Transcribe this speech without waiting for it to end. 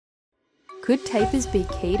Could tapirs be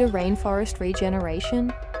key to rainforest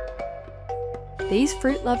regeneration? These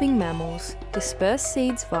fruit-loving mammals disperse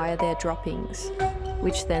seeds via their droppings,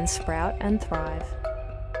 which then sprout and thrive.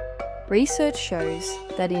 Research shows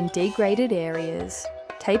that in degraded areas,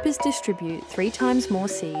 tapirs distribute 3 times more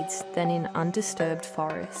seeds than in undisturbed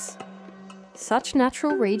forests. Such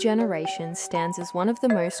natural regeneration stands as one of the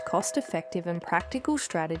most cost-effective and practical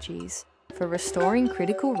strategies for restoring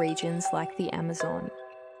critical regions like the Amazon.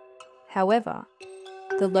 However,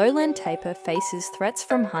 the lowland tapir faces threats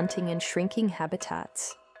from hunting and shrinking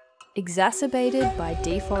habitats, exacerbated by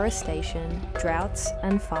deforestation, droughts,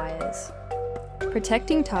 and fires.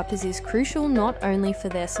 Protecting tapirs is crucial not only for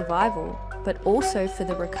their survival, but also for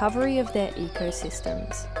the recovery of their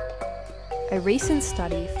ecosystems. A recent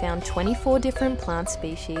study found 24 different plant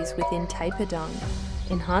species within tapir dung,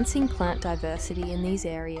 enhancing plant diversity in these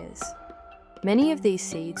areas. Many of these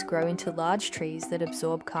seeds grow into large trees that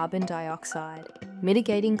absorb carbon dioxide,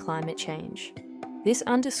 mitigating climate change. This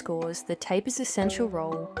underscores the tapir's essential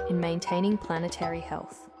role in maintaining planetary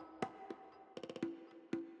health.